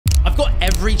got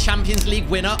every Champions League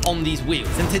winner on these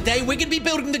wheels. And today we're going to be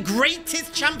building the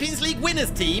greatest Champions League winners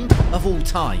team of all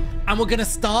time. And we're going to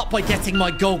start by getting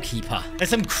my goalkeeper. There's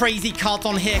some crazy cards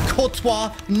on here.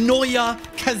 Courtois, Neuer,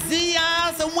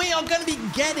 Casillas, and we are going to be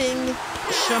getting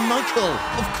Schmeichel.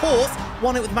 Of course,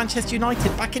 won it with Manchester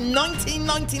United back in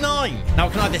 1999. Now I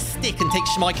can either stick and take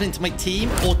Schmeichel into my team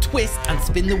or twist and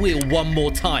spin the wheel one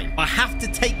more time. I have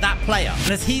to take that player.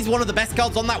 And as he's one of the best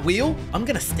cards on that wheel, I'm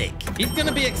going to stick. He's going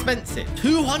to be expensive.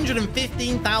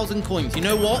 215,000 coins. You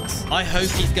know what? I hope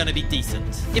he's going to be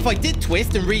decent. If I did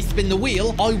twist and respin the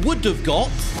wheel, I would have got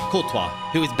Courtois,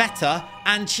 who is better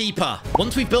and cheaper.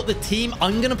 Once we've built the team,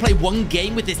 I'm going to play one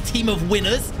game with this team of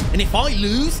winners. And if I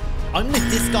lose, I'm going to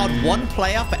discard one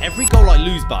player for every goal I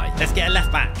lose by. Let's get a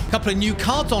left back. A couple of new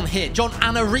cards on here. John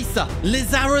Anarisa,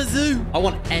 Lizarazu. I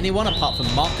want anyone apart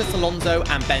from Marcus Alonso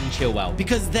and Ben Chilwell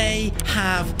because they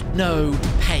have no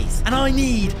pace. And I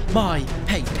need my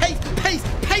pace. Pace.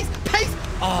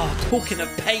 Oh, talking of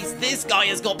pace, this guy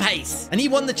has got pace. And he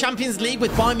won the Champions League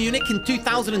with Bayern Munich in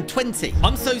 2020.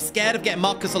 I'm so scared of getting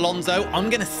Marcus Alonso,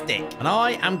 I'm going to stick. And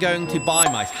I am going to buy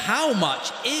my... How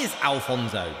much is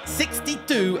Alfonso?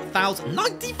 62,000.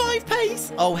 95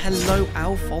 pace. Oh, hello,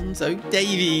 Alfonso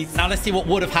Davies. Now, let's see what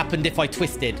would have happened if I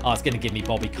twisted. Oh, it's going to give me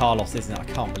Bobby Carlos, isn't it? I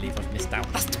can't believe I've missed out.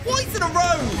 That's twice in a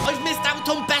row. I've missed out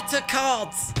on better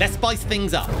cards. Let's spice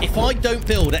things up. If I don't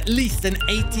build at least an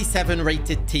 87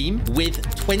 rated team with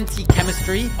 20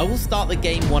 chemistry, I will start the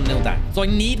game 1-0 down. So I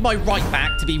need my right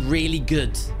back to be really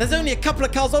good. There's only a couple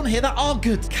of cards on here that are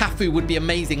good. Cafu would be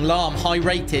amazing. Lahm, high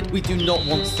rated. We do not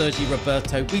want Sergi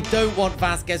Roberto. We don't want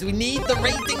Vasquez. We need the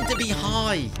rating to be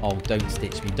high. Oh, don't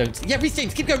stitch me. Don't. Yeah, Reece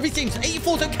James. Keep going. Reece James.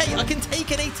 84 is okay. I can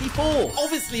take an 84.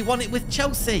 Obviously won it with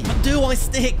Chelsea. But do I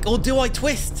stick or do I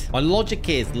twist? My logic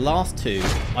is last two,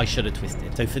 I should have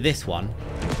twisted. So for this one,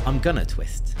 I'm gonna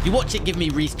twist. You watch it give me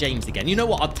Reece James again. You know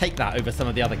what? I'll take that over some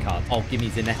of the other cards. Oh, give me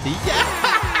Zanetti. Yeah!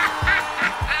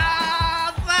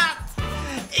 That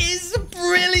is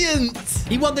brilliant.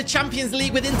 He won the Champions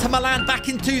League with Inter Milan back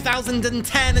in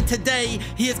 2010. And today,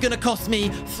 he is going to cost me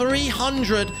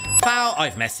 300,000.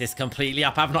 I've messed this completely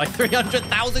up, haven't I?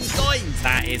 300,000 coins.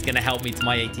 That is going to help me to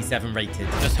my 87 rated.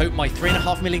 Just hope my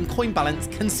 3.5 million coin balance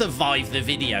can survive the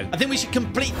video. I think we should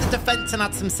complete the defense and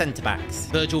add some centre-backs.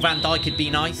 Virgil van Dijk could be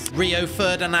nice. Rio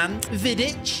Ferdinand.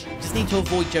 Vidic. Just need to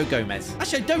avoid Joe Gomez.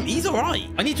 Actually, I don't. He's all right.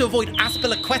 I need to avoid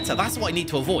Azpilicueta. That's what I need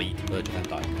to avoid. Virgil van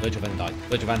Dijk. Virgil van Dijk.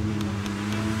 Virgil van...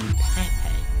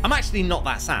 I'm actually not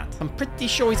that sad. I'm pretty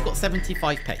sure he's got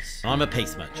 75 pace. I'm a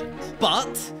pace merchant.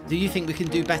 But do you think we can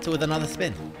do better with another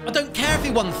spin? I don't care if he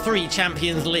won 3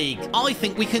 Champions League. I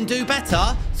think we can do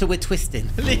better, so we're twisting.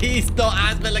 Please, not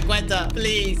Azpilicueta.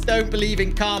 Please, don't believe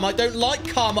in karma. I don't like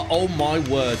karma. Oh, my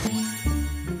word.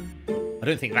 I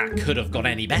don't think that could have got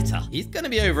any better. He's going to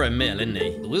be over $1 million,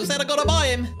 isn't he? The wheel said I got to buy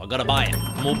him. I got to buy him.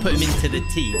 And we'll put him into the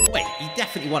team. Wait, he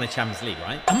definitely won a Champions League,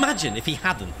 right? Imagine if he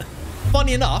hadn't.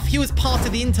 Funny enough, he was part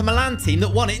of the Inter Milan team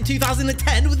that won it in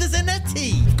 2010 with the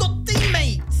Zanetti. We've got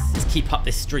teammates. Let's keep up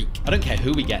this streak. I don't care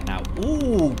who we get now.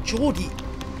 Ooh, Jordi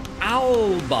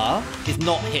Alba is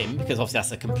not him, because obviously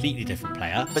that's a completely different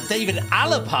player. But David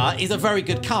Alaba is a very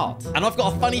good card. And I've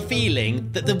got a funny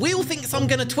feeling that the wheel thinks I'm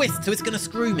going to twist, so it's going to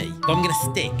screw me. So I'm going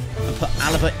to stick and put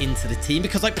Alaba into the team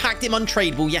because I packed him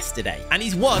untradeable yesterday. And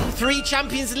he's won 3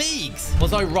 Champions Leagues.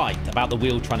 Was I right about the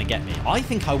wheel trying to get me? I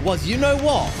think I was. You know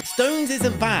what? Stones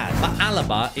isn't bad, but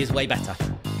Alaba is way better.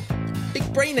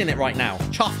 Big brain in it right now.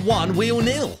 Chuff 1, wheel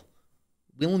 0.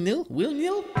 Wheel nil? Wheel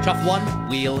nil? Chuff 1,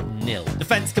 wheel nil.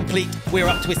 Defense complete. We're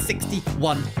up to a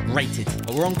 61 rated.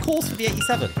 But we're on course for the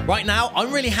 87. Right now,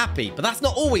 I'm really happy, but that's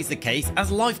not always the case,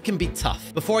 as life can be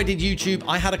tough. Before I did YouTube,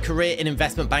 I had a career in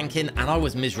investment banking, and I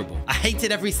was miserable. I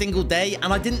hated every single day,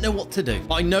 and I didn't know what to do.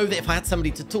 But I know that if I had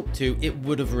somebody to talk to, it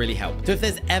would have really helped. So if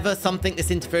there's ever something that's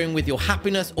interfering with your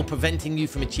happiness or preventing you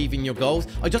from achieving your goals,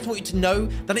 I just want you to know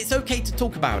that it's okay to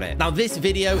talk about it. Now, this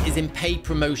video is in paid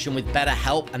promotion with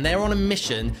BetterHelp, and they're on a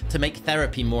mission to make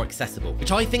therapy more accessible,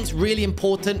 which I think is really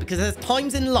important because there's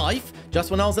times in life, just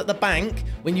when I was at the bank,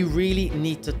 when you really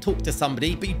need to talk to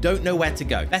somebody, but you don't know where to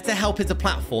go. BetterHelp is a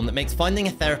platform that makes finding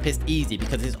a therapist easy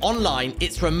because it's online,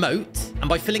 it's remote, and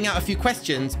by filling out a few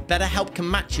questions, BetterHelp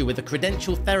can match you with a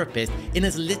credentialed therapist in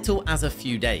as little as a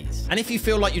few days. And if you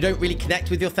feel like you don't really connect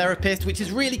with your therapist, which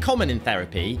is really common in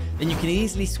therapy, then you can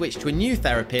easily switch to a new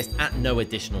therapist at no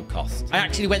additional cost. I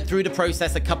actually went through the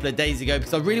process a couple of days ago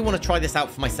because I really want to try this out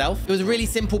for myself. It was a really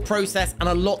simple process and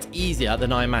a lot easier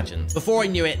than I imagined. Before I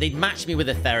knew it, they'd matched matched me with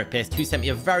a therapist who sent me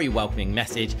a very welcoming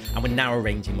message, and we're now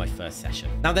arranging my first session.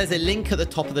 Now, there's a link at the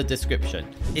top of the description.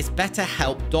 It's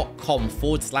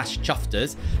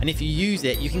betterhelp.com/Chuffsters, and if you use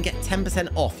it, you can get 10%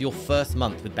 off your first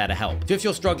month with BetterHelp. So if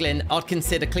you're struggling, I'd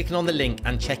consider clicking on the link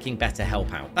and checking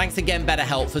BetterHelp out. Thanks again,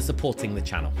 BetterHelp, for supporting the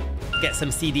channel. Get some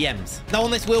CDMs. Now,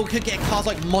 on this wheel, we could get cards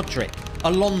like Modric,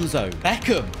 Alonso,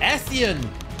 Beckham, Essien.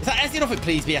 Is that Essien off it?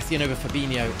 Please be Essien over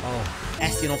Fabinho. Oh,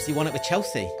 Essien obviously won it with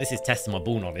Chelsea. This is testing my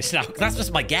ball knowledge now, because that's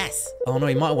just my guess. Oh, no,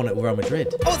 he might have won it with Real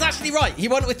Madrid. Oh, it's actually right. He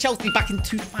won it with Chelsea back in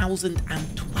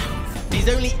 2012. He's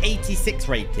only 86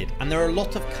 rated, and there are a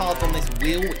lot of cards on this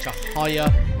wheel which are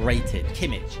higher rated.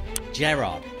 Kimmich,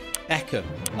 Gerrard, Beckham,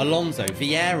 Alonso,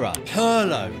 Vieira,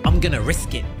 Pirlo. I'm going to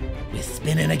risk it. We're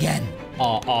spinning again.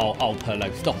 Oh,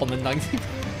 Pirlo, stop on the 90.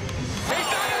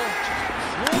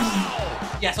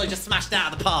 Yes, I just smashed it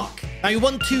out of the park. Now, he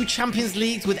won 2 Champions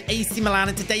Leagues with AC Milan,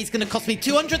 and today he's going to cost me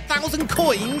 200,000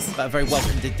 coins. But a very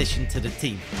welcomed addition to the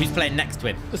team. Who's playing next to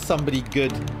him? Somebody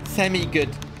good, semi-good,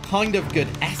 kind of good.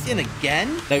 Essien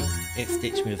again? Nope, it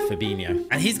stitched me with Fabinho.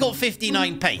 And he's got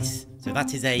 59 pace, so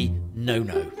that is a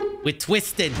no-no. We're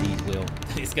twisting. Lead wheel.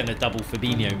 It's going to double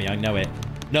Fabinho me, I know it.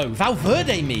 No,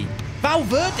 Valverde me.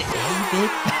 Valverde. David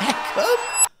Beckham.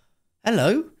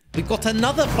 Hello. We've got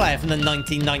another player from the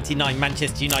 1999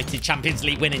 Manchester United Champions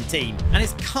League winning team. And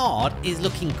his card is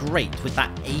looking great with that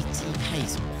 80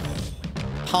 pace.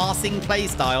 Passing play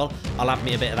style. I'll have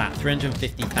me a bit of that.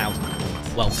 350,000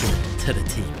 points. Welcome to the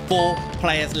team. 4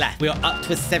 players left. We are up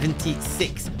to a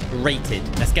 76 rated.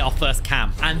 Let's get our first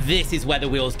cam. And this is where the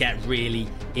wheels get really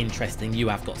interesting. You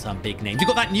have got some big names. You've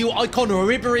got that new icon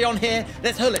Ribery on here.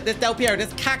 There's Hullet, there's Del Piero,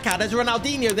 there's Kaká, there's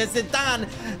Ronaldinho, there's Zidane.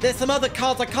 There's some other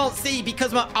cards I can't see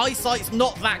because my eyesight's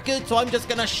not that good. So I'm just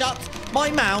going to shut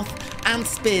my mouth and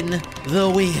spin the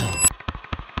wheel.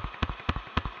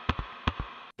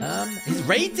 His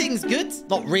rating's good.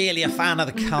 Not really a fan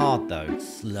of the card, though.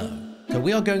 Slow. So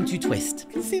we are going to twist.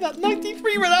 You can see that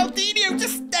 93 Ronaldinho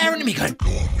just staring at me going,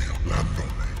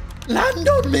 land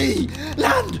on me!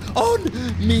 Land on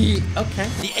me! Okay.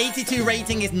 The 82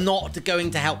 rating is not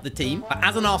going to help the team, but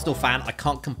as an Arsenal fan, I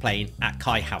can't complain at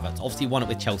Kai Havertz. Obviously won it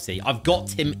with Chelsea. I've got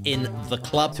him in the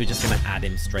club, so we're just going to add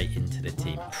him straight into the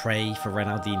team. Pray for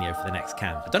Ronaldinho for the next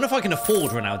camp. I don't know if I can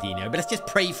afford Ronaldinho, but let's just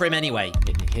pray for him anyway.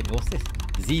 Hit me. What's this?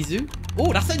 Zizou?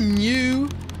 Oh, that's a new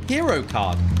hero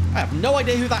card. I have no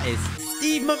idea who that is.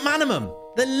 Steve McManaman.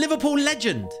 The Liverpool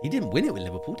legend. He didn't win it with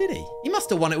Liverpool, did he? He must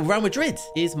have won it with Real Madrid.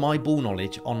 Is my ball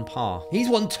knowledge on par? He's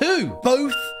won 2.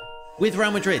 Both with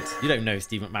Real Madrid. You don't know who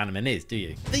Steve McManaman is, do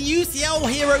you? The UCL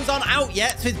heroes aren't out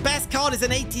yet, so his best card is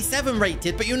an 87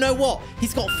 rated. But you know what?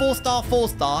 He's got 4-star,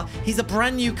 4-star. He's a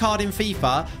brand new card in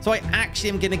FIFA. So I actually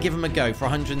am going to give him a go for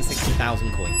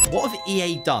 160,000 coins. What have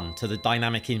EA done to the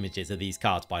dynamic images of these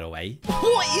cards, by the way?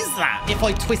 What is that? If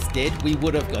I twisted, we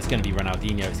would have... It's going to be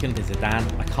Ronaldinho. It's going to be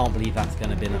Zidane. I can't believe that's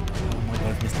going to be... Oh my God,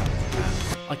 I've missed out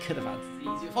Zidane. I could have had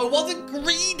Zizou if I wasn't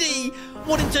greedy.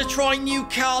 Wanting to try new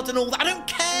cards and all that. I don't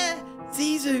care.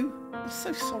 Zizou. I'm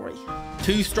so sorry.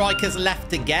 2 strikers left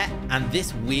to get, and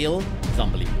this wheel is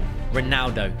unbelievable.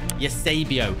 Ronaldo,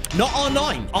 Eusebio, not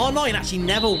R9. R9 actually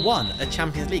never won a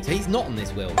Champions League, so he's not on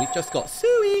this wheel. We've just got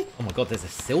Sui. Oh my God, there's a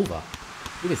silver.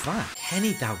 Who is that?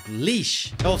 Kenny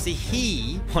Dalglish. Obviously,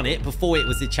 he won it before it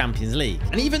was the Champions League.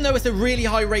 And even though it's a really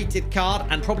high-rated card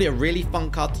and probably a really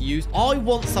fun card to use, I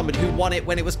want somebody who won it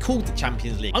when it was called the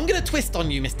Champions League. I'm going to twist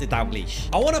on you, Mr. Dalglish.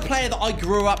 I want a player that I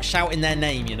grew up shouting their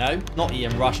name, you know? Not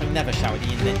Ian Rush. I've never shouted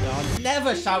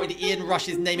Ian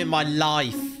Rush's name in my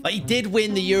life. But he did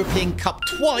win the European Cup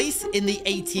twice in the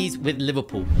 80s with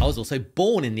Liverpool. I was also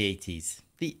born in the 80s.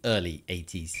 The early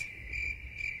 80s.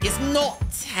 It's not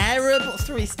terrible.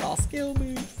 3-star skill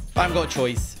moves. If I haven't got a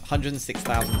choice,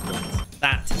 106,000 coins.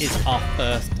 That is our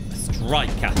first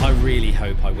striker. I really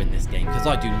hope I win this game because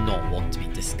I do not want to be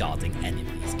discarding any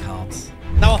of these cards.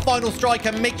 Now, our final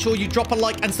striker, make sure you drop a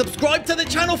like and subscribe to the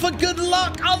channel for good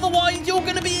luck. Otherwise, you're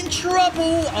going to be in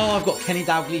trouble. Oh, I've got Kenny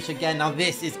Dalglish again. Now,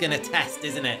 this is going to test,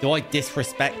 isn't it? Do I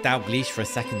disrespect Dalglish for a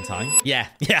second time? Yeah,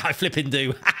 I flipping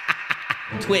do.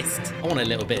 Twist. I want a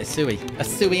little bit of Sui. A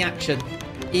Sui action.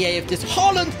 EA have just...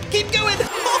 Haaland! Keep going!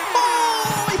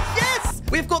 Oh, yes!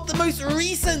 We've got the most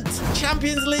recent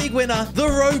Champions League winner, the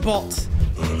robot.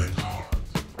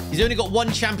 He's only got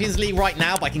 1 Champions League right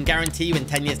now, but I can guarantee you in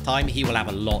 10 years' time, he will have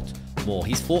a lot more.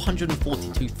 He's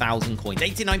 442,000 coins.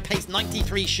 89 pace,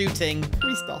 93 shooting.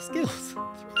 3-star skills.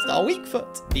 3-star weak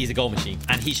foot. He's a goal machine.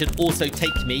 And he should also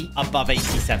take me above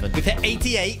 87. We've hit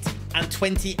 88. and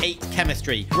 28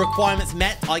 chemistry. Requirements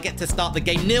met, I get to start the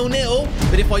game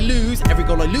 0-0. But if I lose, every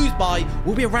goal I lose by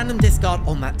will be a random discard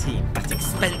on that team. That's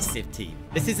expensive team.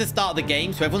 This is the start of the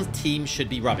game, so everyone's team should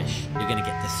be rubbish. You're going to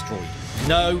get destroyed.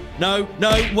 No, no,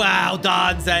 no. Well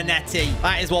done, Zanetti.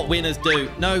 That is what winners do.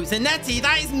 No, Zanetti,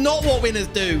 that is not what winners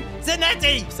do.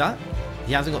 Zanetti! What's that?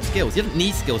 He hasn't got skills. He doesn't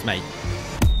need skills, mate.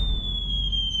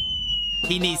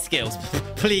 He needs skills.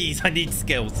 Please, I need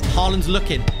skills. Haaland's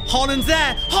looking. Haaland's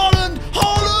there. Haaland!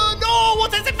 Haaland! Oh,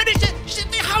 what does it finish it?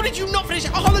 How did you not finish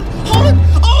it? Haaland! Haaland!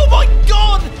 Oh my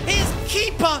God! His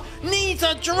keeper needs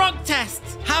a drug test.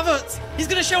 Havertz, he's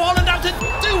going to show Haaland how to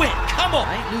do it. Come on.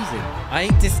 I ain't losing. I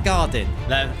ain't discarding.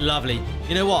 Lovely.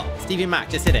 You know what? Stevie Mac,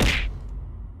 just hit it.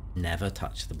 Never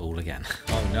touch the ball again.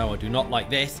 Oh no, I do not like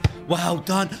this. Well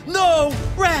done. No!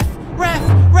 Ref!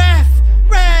 Ref! Ref!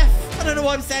 Ref! I don't know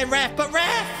why I'm saying ref, but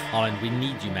ref! Haaland, we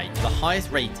need you, mate. You're the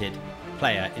highest rated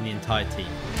player in the entire team.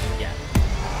 Yeah.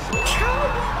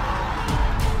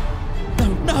 No,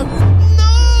 no,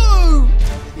 no!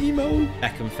 Emo.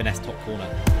 Beckham finesse top corner.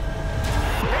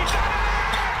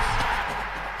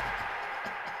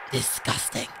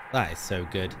 Disgusting. That is so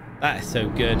good. That is so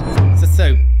good. This is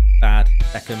so bad.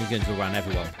 Beckham is going to run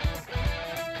everyone.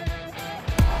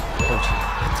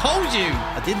 I told you.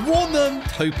 I did warn them.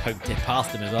 Toe poked it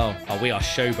past him as well. Oh, we are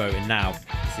showboating now.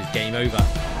 This is game over.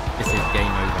 This is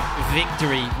game over.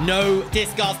 Victory. No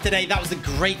discards today. That was the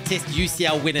greatest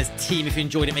UCL Winners team. If you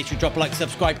enjoyed it, make sure you drop a like,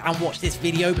 subscribe, and watch this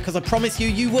video because I promise you,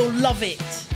 you will love it.